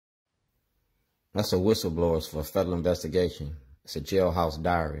That's a whistleblowers for a federal investigation. It's a Jailhouse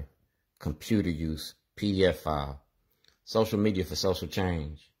Diary, computer use, PDF file, social media for social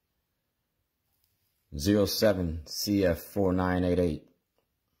change. 07CF4988.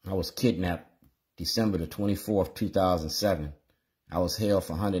 I was kidnapped December the 24th, 2007. I was held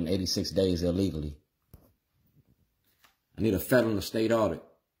for 186 days illegally. I need a federal and state audit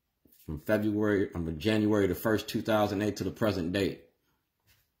from January the 1st, 2008 to the present date.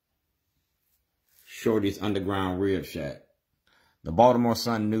 Shorty's underground rib shack. The Baltimore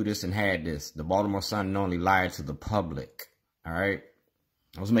Sun knew this and had this. The Baltimore Sun only lied to the public. All right.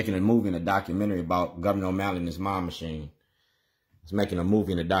 I was making a movie and a documentary about Gov.O'Malley and his mom machine. I was making a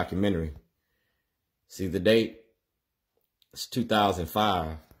movie and a documentary. See the date? It's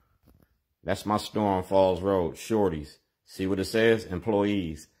 2005. That's my Storm Falls Road. Shorties. See what it says?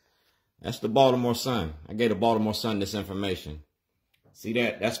 Employees. That's the Baltimore Sun. I gave the Baltimore Sun this information. See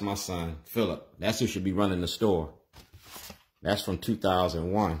that? That's my son, Philip. That's who should be running the store. That's from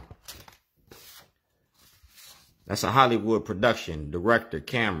 2001. That's a Hollywood production. Director,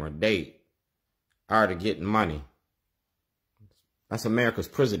 camera, date. Art of getting money. That's America's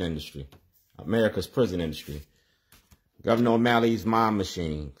prison industry. America's prison industry. Governor O'Malley's mom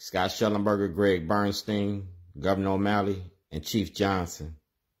machine. Scott Shellenberger, Greg Bernstein, Governor O'Malley, and Chief Johnson.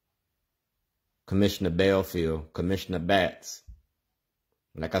 Commissioner Belfield, Commissioner Batts.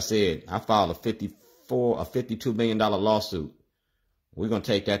 Like I said, I filed a $52 million lawsuit. We're going to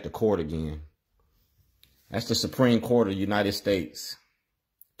take that to court again. That's the Supreme Court of the United States,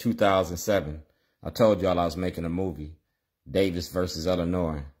 2007. I told y'all I was making a movie, Davis versus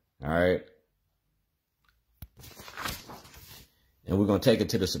Illinois, all right? And we're going to take it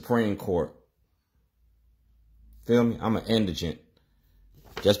to the Supreme Court. Feel me? I'm an indigent.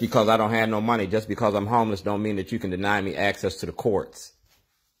 Just because I don't have no money, just because I'm homeless, don't mean that you can deny me access to the courts.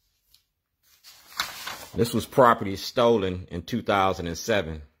 This was property stolen in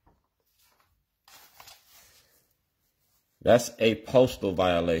 2007. That's a postal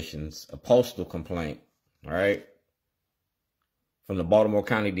violations, a postal complaint, all right? From the Baltimore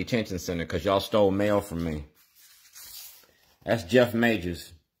County Detention Center, because y'all stole mail from me. That's Jeff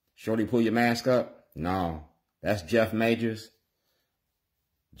Majors. Shorty, pull your mask up? No, that's Jeff Majors.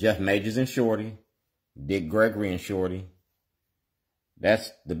 Jeff Majors and Shorty. Dick Gregory and Shorty.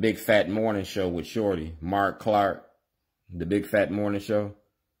 That's the Big Fat Morning Show with Shorty. Mark Clark, the Big Fat Morning Show.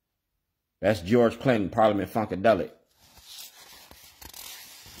 That's George Clinton, Parliament Funkadelic.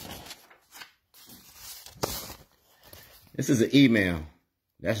 This is an email.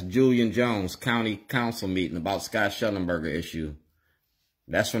 That's Julian Jones, County Council meeting about Scott Shellenberger issue.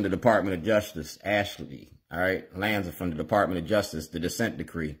 That's from the Department of Justice, Ashley. All right, Lanza from the Department of Justice, the dissent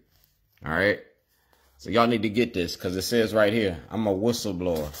decree. All right. So y'all need to get this because it says right here, I'm a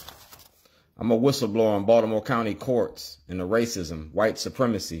whistleblower. I'm a whistleblower in Baltimore County courts and the racism, white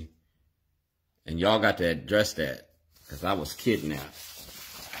supremacy. And y'all got to address that because I was kidnapped.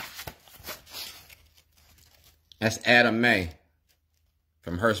 That's Adam May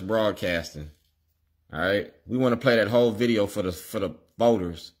from Hearst Broadcasting. All right. We want to play that whole video for the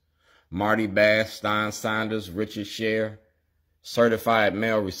voters. Marty Bass, Stein Saunders, Richard Scher, certified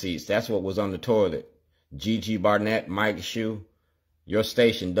mail receipts. That's what was on the toilet. Gigi Barnett, Mike Shue, your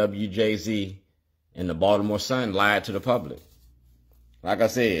station, WJZ, and the Baltimore Sun lied to the public. Like I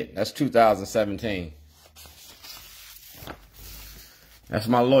said, that's 2017. That's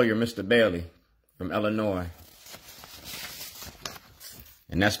my lawyer, Mr. Bailey, from Illinois.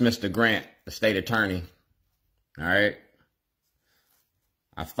 And that's Mr. Grant, the state attorney. All right.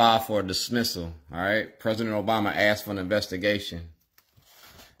 I filed for a dismissal. All right. President Obama asked for an investigation.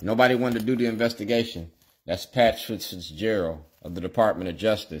 Nobody wanted to do the investigation. That's Pat Fitzgerald of the Department of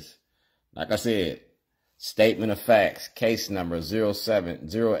Justice. Like I said, statement of facts, case number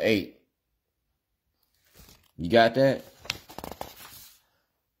 0708. You got that?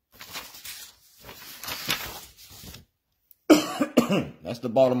 That's the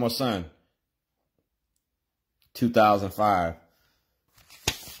Baltimore Sun, 2005.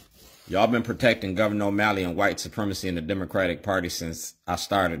 Y'all been protecting Governor O'Malley and white supremacy in the Democratic Party since I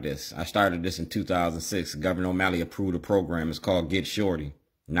started this. I started this in 2006. Governor O'Malley approved a program. It's called Get Shorty.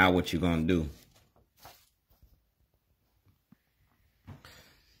 Now what you gonna do?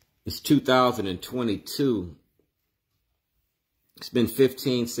 It's 2022. It's been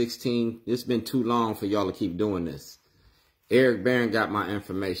 15, 16. It's been too long for y'all to keep doing this. Eric Barron got my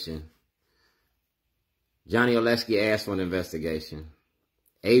information. Johnny Oleski asked for an investigation.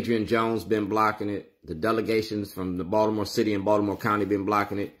 Adrian Jones been blocking it. The delegations from the Baltimore City and Baltimore County been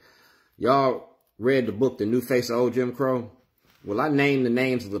blocking it. Y'all read the book, The New Face of Old Jim Crow? Well, I named the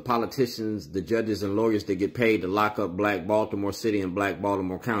names of the politicians, the judges, and lawyers that get paid to lock up black Baltimore City and black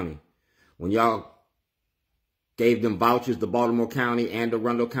Baltimore County. When y'all gave them vouchers to Baltimore County, Anne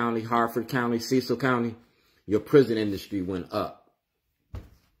Arundel County, Harford County, Cecil County, your prison industry went up.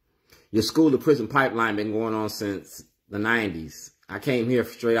 Your school to prison pipeline been going on since the 90s. I came here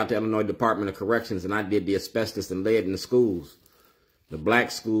straight out the Illinois Department of Corrections, and I did the asbestos and lead in the schools. The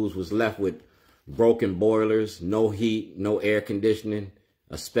black schools was left with broken boilers, no heat, no air conditioning,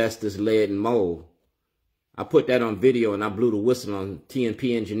 asbestos, lead, and mold. I put that on video, and I blew the whistle on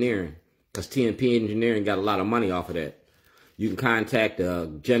TNP Engineering, because TNP Engineering got a lot of money off of that. You can contact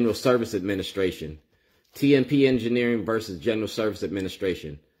the General Service Administration. TNP Engineering versus General Service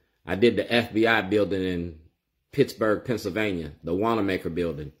Administration. I did the FBI building in Pittsburgh, Pennsylvania, the Wanamaker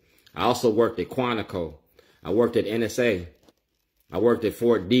building. I also worked at Quantico. I worked at NSA. I worked at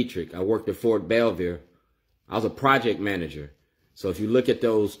Fort Detrick. I worked at Fort Belvedere. I was a project manager. So if you look at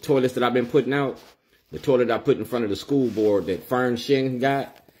those toilets that I've been putting out, the toilet I put in front of the school board that Fern Shin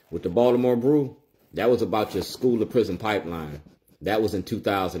got with the Baltimore Brew, that was about your school to prison pipeline. That was in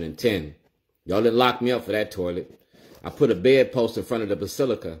 2010. Y'all didn't lock me up for that toilet. I put a bedpost in front of the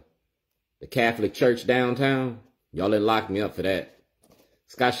Basilica, the Catholic Church downtown. Y'all didn't lock me up for that.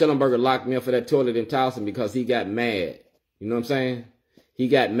 Scott Shellenberger locked me up for that toilet in Towson because he got mad. You know what I'm saying? He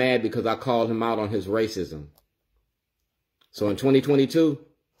got mad because I called him out on his racism. So in 2022,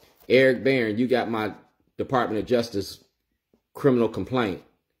 Eric Barron, you got my Department of Justice criminal complaint.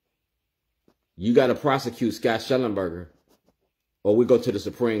 You got to prosecute Scott Shellenberger, or we go to the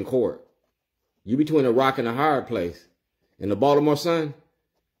Supreme Court. You between a rock and a hard place. In the Baltimore Sun,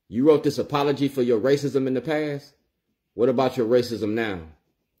 you wrote this apology for your racism in the past. What about your racism now?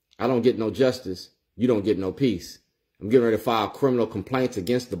 I don't get no justice. You don't get no peace. I'm getting ready to file criminal complaints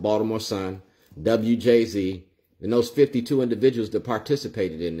against the Baltimore Sun, WJZ, and those 52 individuals that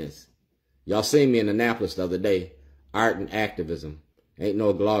participated in this. Y'all seen me in Annapolis the other day. Art and activism. Ain't no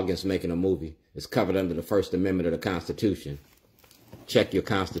law against making a movie. It's covered under the First Amendment of the Constitution. Check your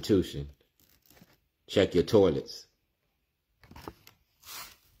Constitution. Check your toilets.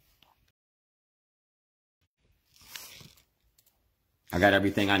 I got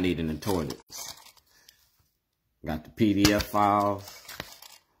everything I need in the toilets. Got the PDF files.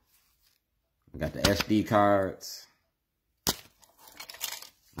 I got the SD cards.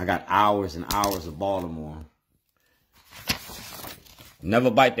 I got hours and hours of Baltimore. Never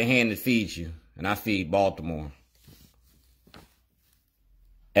bite the hand that feeds you, and I feed Baltimore.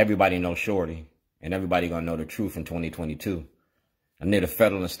 Everybody knows Shorty, and everybody gonna know the truth in 2022. I did a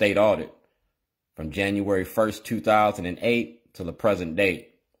federal and state audit from January 1st, 2008 to the present date.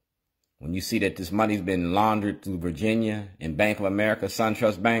 When you see that this money's been laundered through Virginia and Bank of America,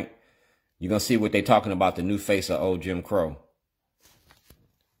 SunTrust Bank, you're going to see what they're talking about, the new face of old Jim Crow.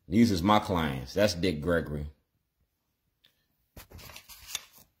 These is my clients. That's Dick Gregory.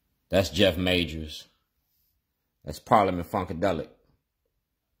 That's Jeff Majors. That's Parliament Funkadelic.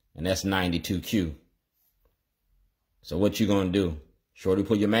 And that's 92Q. So what you going to do? Shorty,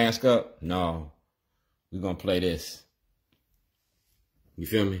 pull your mask up? No. We're going to play this. You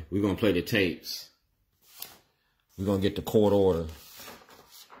feel me? We're going to play the tapes. We're going to get the court order.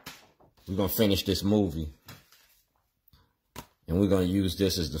 We're going to finish this movie. And we're going to use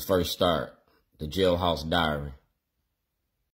this as the first start. The Jailhouse Diary.